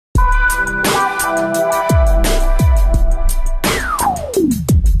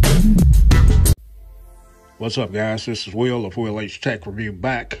What's up, guys? This is Will of Will H Tech Review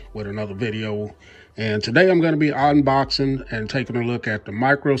back with another video. And today I'm going to be unboxing and taking a look at the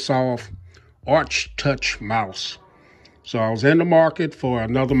Microsoft Arch Touch mouse. So I was in the market for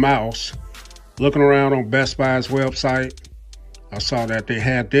another mouse. Looking around on Best Buy's website, I saw that they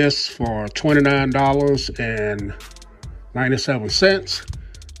had this for $29.97.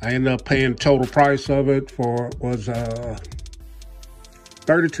 I ended up paying the total price of it was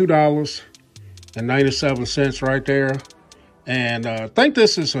 $32.97 right there. And I think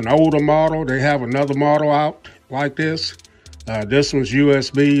this is an older model. They have another model out like this. This one's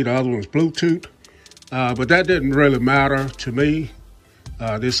USB, the other one's Bluetooth. But that didn't really matter to me.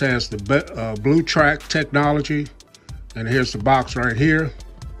 This has the Blue Track technology. And here's the box right here.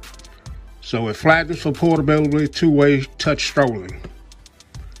 So it flattens for portability, two-way touch strolling.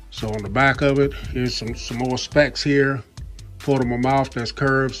 So on the back of it, here's some more specs here. Portable mouth that's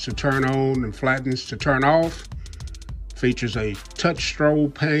curves to turn on and flattens to turn off. Features a touch stroll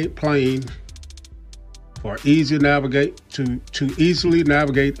plane for easy navigate to easily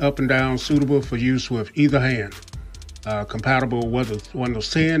navigate up and down, suitable for use with either hand. Compatible with Windows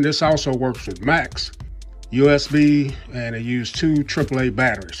 10. This also works with Macs, USB, and it uses 2 AAA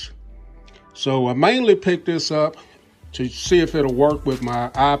batteries. So I mainly picked this up to see if it'll work with my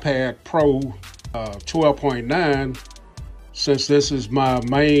iPad Pro 12.9, since this is my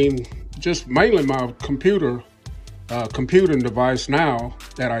mainly my computing device now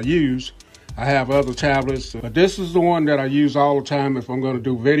that I use. I have other tablets, but this is the one that I use all the time if I'm going to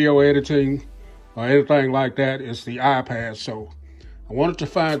do video editing or anything like that. It's the iPad. So I wanted to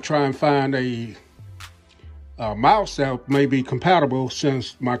try and find a mouse that may be compatible,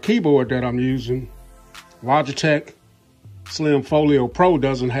 since my keyboard that I'm using, Logitech Slim Folio Pro,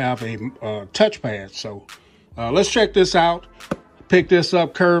 doesn't have a touchpad. So let's check this out. Pick this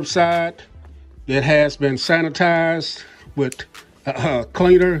up curbside. It has been sanitized with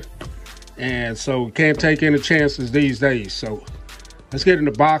cleaner, and so can't take any chances these days. So let's get in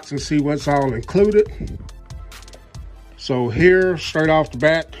the box and see what's all included. So here, straight off the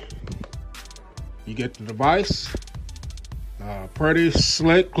bat, you get the device. Pretty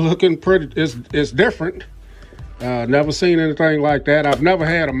slick looking, it's different. Never seen anything like that. I've never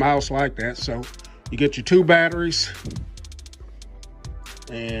had a mouse like that. So you get your 2 batteries,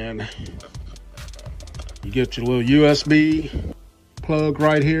 and you get your little USB plug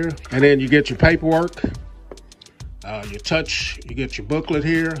right here, and then you get your paperwork, your touch, you get your booklet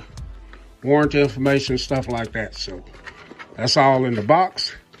here, warranty information, stuff like that. So that's all in the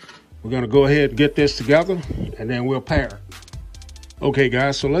box. We're going to go ahead and get this together, and then we'll pair it. Okay,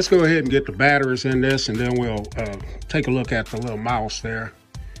 guys, so let's go ahead and get the batteries in this, and then we'll take a look at the little mouse there.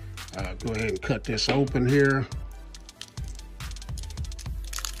 Go ahead and cut this open here.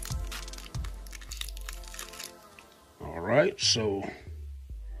 All right, so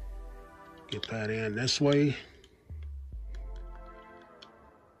get that in this way.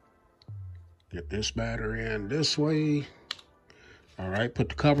 Get this battery in this way. All right, put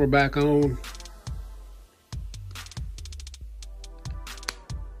the cover back on.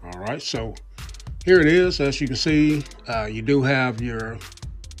 All right, so here it is. As you can see, you do have your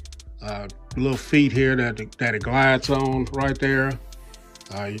little feet here that it glides on right there.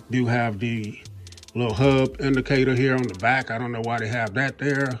 You do have the little hub indicator here on the back. I don't know why they have that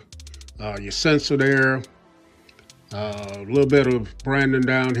there. Your sensor there. A little bit of branding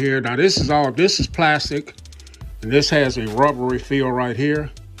down here. Now this is plastic, and this has a rubbery feel right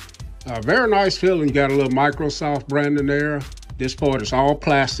here. Very nice feeling. You got a little Microsoft branding there. This part is all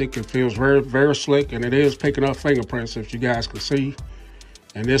plastic. It feels very, very slick, and it is picking up fingerprints, if you guys can see.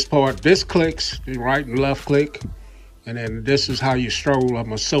 And this part, this clicks, the right and left click, and then this is how you stroll,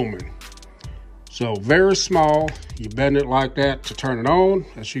 I'm assuming. So very small. You bend it like that to turn it on.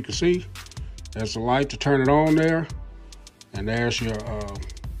 As you can see, there's a light to turn it on there, and there's your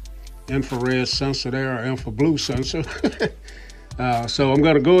infrared sensor there, or infrablue sensor. So I'm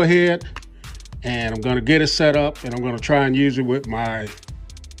going to go ahead and I'm going to get it set up, and I'm going to try and use it with my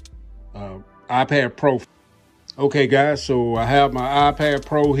iPad Pro. Okay, guys, so I have my iPad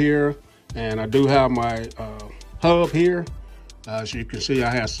Pro here, and I do have my hub here. As you can see,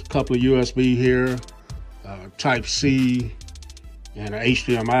 I have a couple of USB here, Type-C, and an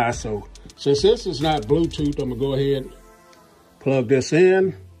HDMI. So since this is not Bluetooth, I'm going to go ahead and plug this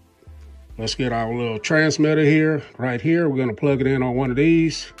in. Let's get our little transmitter here, right here. We're going to plug it in on one of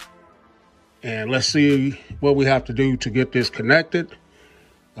these. And let's see what we have to do to get this connected.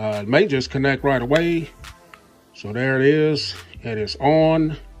 It may just connect right away. So there it is. It is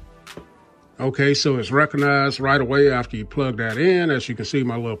on. Okay, so it's recognized right away after you plug that in. As you can see,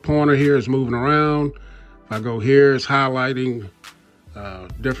 my little pointer here is moving around. If If I go here, it's highlighting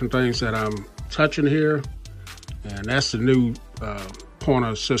different things that I'm touching here. And that's the new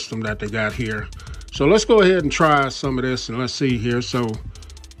pointer system that they got here. So let's go ahead and try some of this and let's see here. So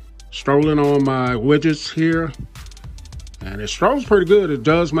strolling on my widgets here, and it strolls pretty good. It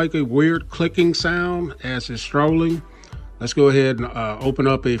does make a weird clicking sound as it's strolling. Let's go ahead and open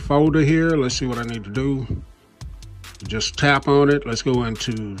up a folder here. Let's see what I need to do. Just tap on it. Let's go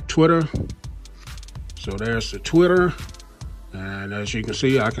into Twitter. So there's the Twitter. And as you can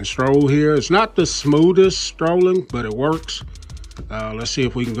see, I can stroll here. It's not the smoothest strolling, but it works. Let's see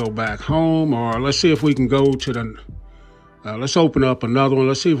if we can go back home, or let's see if we can go to the, let's open up another one.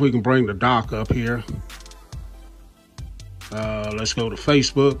 Let's see if we can bring the dock up here. Let's go to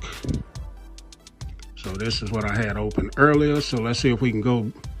Facebook. So this is what I had open earlier. So let's see if we can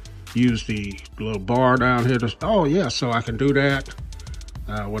go use the little bar down here. Oh yeah, so I can do that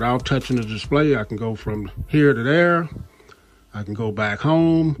without touching the display. I can go from here to there. I can go back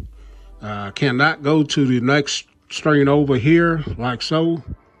home. Cannot go to the next screen over here like so.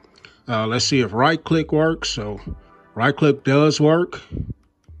 Let's see if right click works. So right click does work.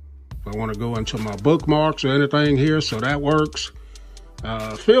 If I want to go into my bookmarks or anything here, so that works.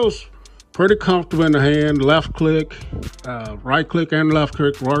 Feels pretty comfortable in the hand. Left click, right click and left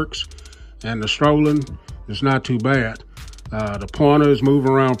click works. And the strolling is not too bad. The pointer is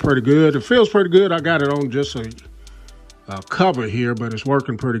moving around pretty good. It feels pretty good. I got it on just a cover here, but it's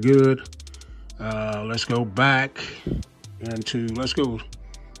working pretty good. Let's go back into, let's go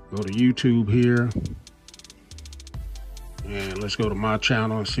to YouTube here. And let's go to my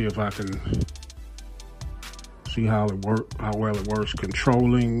channel and see if I can see how well it works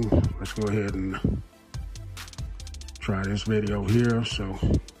controlling. Let's go ahead and try this video here. So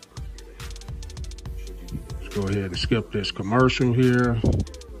let's go ahead and skip this commercial here.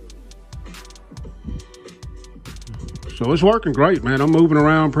 So it's working great, man. I'm moving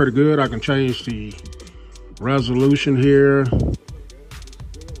around pretty good. I can change the resolution here.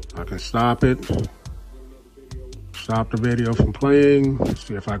 I can stop it. Stop the video from playing. Let's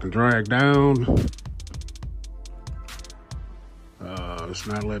see if I can drag down. It's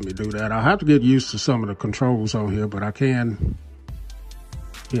not letting me do that. I'll have to get used to some of the controls on here, but I can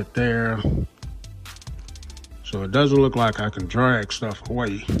hit there. So it doesn't look like I can drag stuff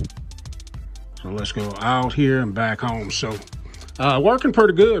away. So let's go out here and back home. So working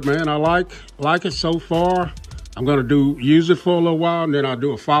pretty good, man. I like it so far. I'm gonna use it for a little while and then I'll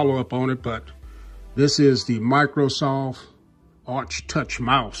do a follow-up on it. But this is the Microsoft Arch Touch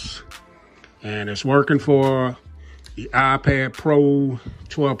mouse, and it's working for the iPad Pro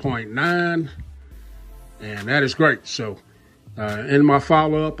 12.9, and that is great. So in my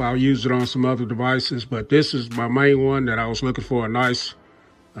follow-up, I'll use it on some other devices, but this is my main one that I was looking for, a nice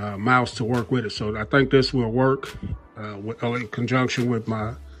mouse to work with it. So I think this will work in conjunction with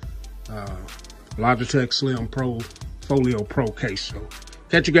my Logitech Slim Pro Folio Pro case. So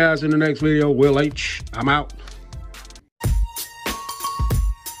catch you guys in the next video. Will H, I'm out.